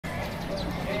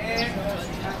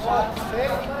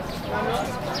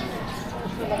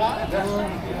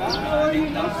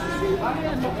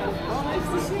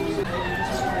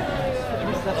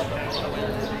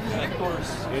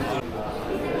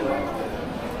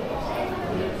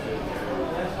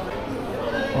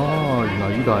哦，原來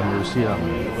呢度係廟師啦。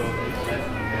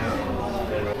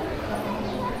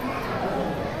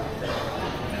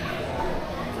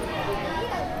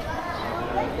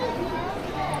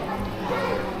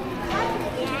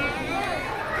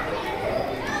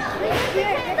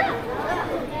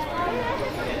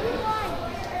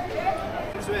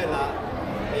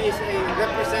Is a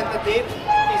representative,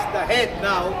 is the head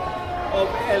now of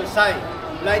LSI,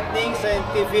 Lightning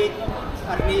Scientific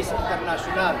Arnis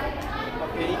International.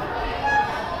 Okay.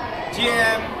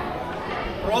 GM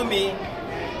Romy,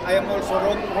 I am also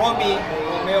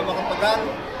Romeo Macapagal,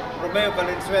 Romeo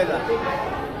Valenzuela.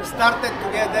 Started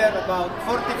together about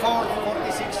 44,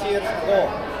 46 years ago.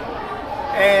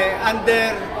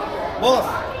 Under both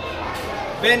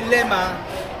Ben Lema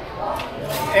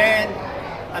and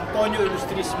Antonio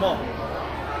Ilustrismo,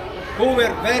 who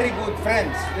were very good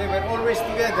friends. They were always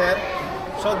together,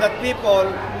 so that people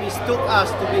mistook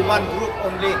us to be one group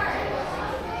only.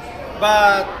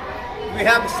 But we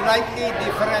have slightly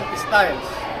different styles.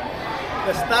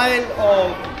 The style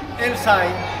of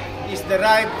LSI is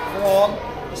derived from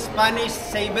Spanish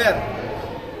saber,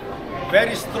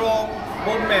 very strong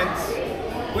movements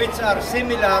which are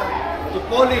similar to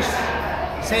Polish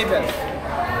saber.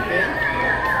 Okay?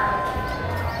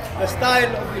 The style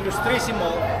of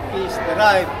Ilustrisimo is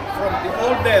derived from the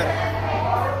older,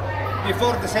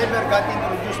 before the saber got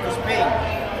introduced to Spain,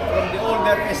 from the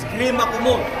older Eskrima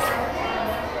Común,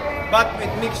 but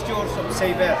with mixtures of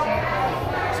saber.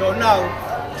 So now,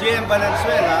 GM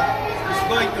Valenzuela is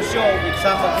going to show with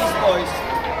some of his boys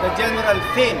the general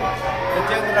theme, the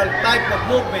general type of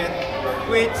movement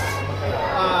which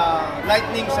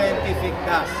Lightning Scientific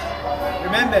does.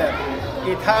 Remember,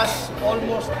 it has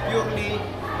almost purely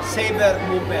saber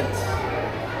movements.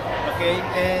 Okay,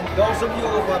 and those of you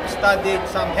who have studied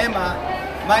some HEMA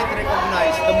might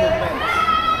recognize the movements.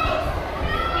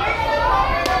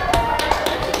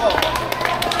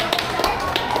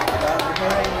 Good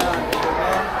morning,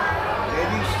 gentlemen,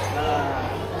 ladies.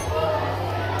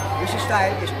 This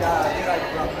style is derived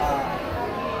from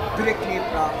directly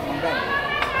from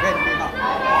Ben Lema.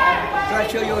 So I'll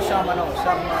show you some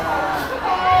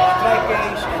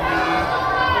strikings and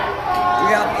we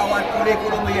have our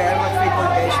curriculum here, what we call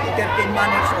this, 13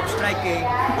 manners of striking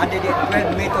and the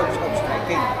 12 methods of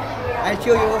striking. I'll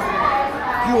show you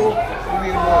few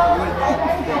you will know.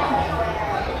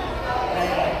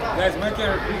 Guys, make it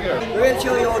bigger. We will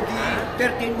show you the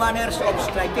 13 manners of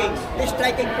striking. The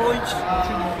striking points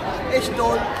is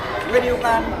told when you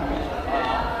can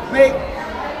make,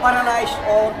 paralyze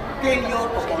or kill your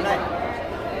opponent.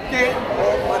 Kill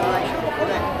or paralyze your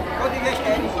opponent. So this is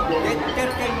the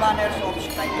 13 manners of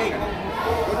striking.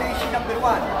 So this is number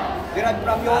 1, derived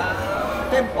from your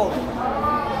tempo.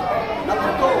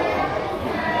 Number 2,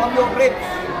 from your ribs,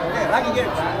 okay, running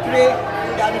ribs. 3, to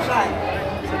the other side.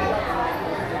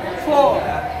 4,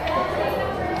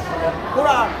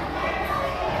 forearm.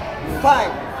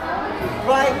 5,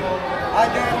 right,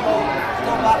 either your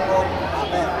stomach or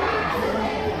upper.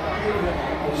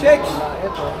 6,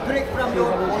 break from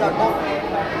your polar bone.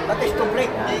 That is to break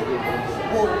the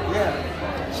bone here.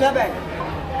 7,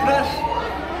 crush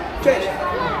chest.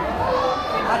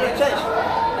 Other chest.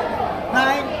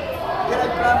 9,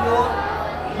 direct from your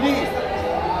knee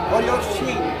or your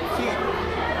shin.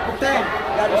 10,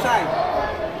 the other side.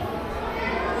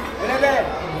 11,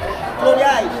 close the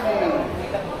eyes.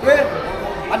 12,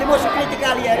 and the most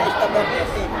critical here is number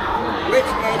 13,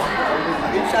 which is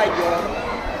inside your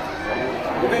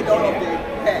the middle of the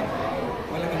head.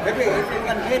 Maybe if you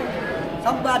can hit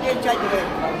somebody inside the head,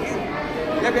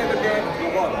 maybe the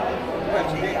ball. Well,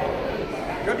 see,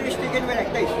 you do stick in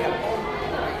like this. 1,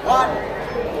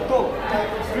 2,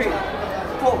 3,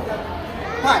 4,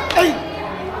 5, 8,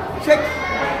 6,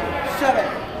 7,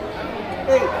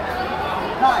 8,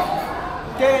 9,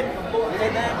 10,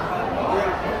 11, 12,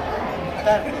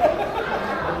 13.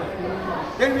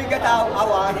 Then we get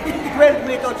our 12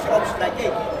 methods of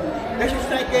striking. This is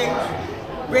striking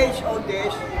based on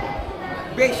this,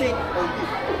 basic on this,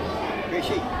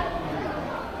 basic.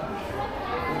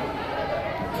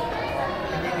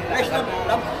 Next,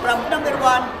 from number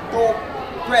 1 to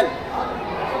 12.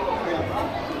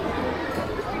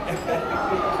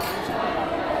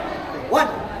 1,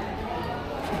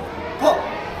 go,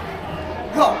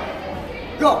 go,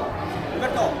 go. Number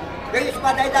 2, there is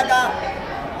Paday Daga,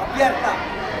 abierta,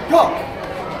 go.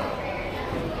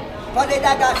 Paday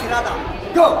Daga, sirada,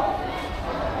 go.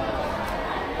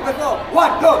 Let's go.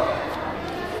 1, go.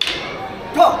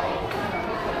 Go.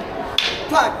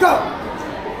 5, go.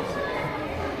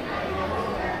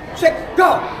 6, go.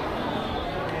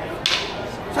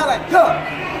 7, go.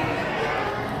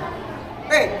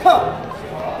 8, go.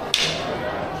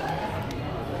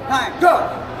 9, go.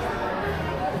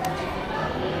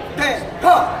 10,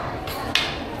 go.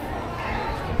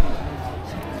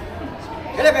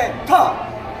 11, go.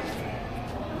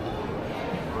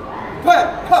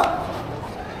 12, go.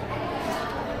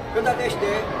 So that is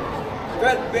the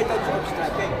 12 methods of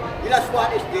striking. The last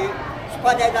one is the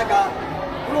Spanyadaga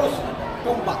close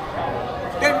combat.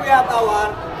 Then we have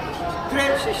our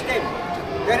drill system.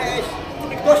 There is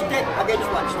 2 step against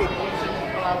 1 step.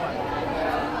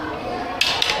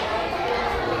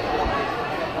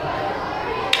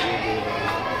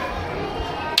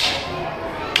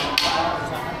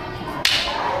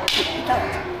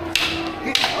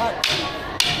 Hit hard.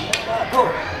 Go.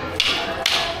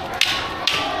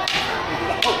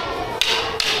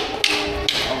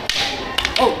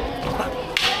 Oh.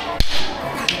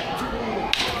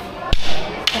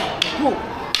 Move.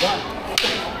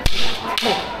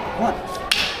 1.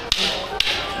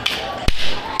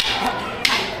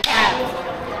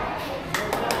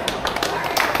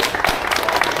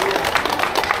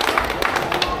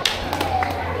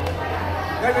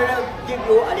 Then we will give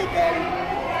you a little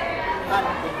hand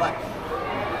combat.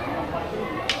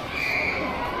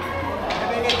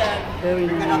 Very We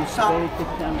cannot nice, stop very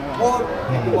good camera. more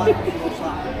than 1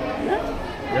 kilogram.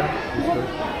 Yeah, it's good.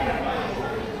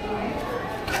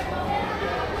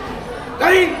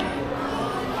 Ready?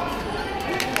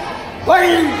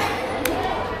 Fighting!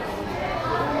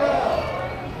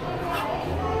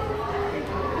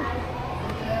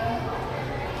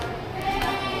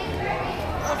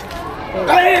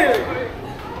 Ready!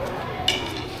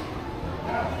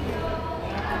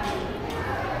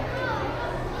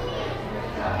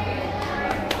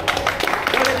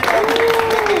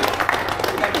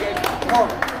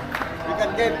 You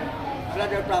can get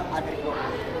another from Arnis.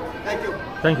 Thank you.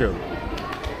 Thank you.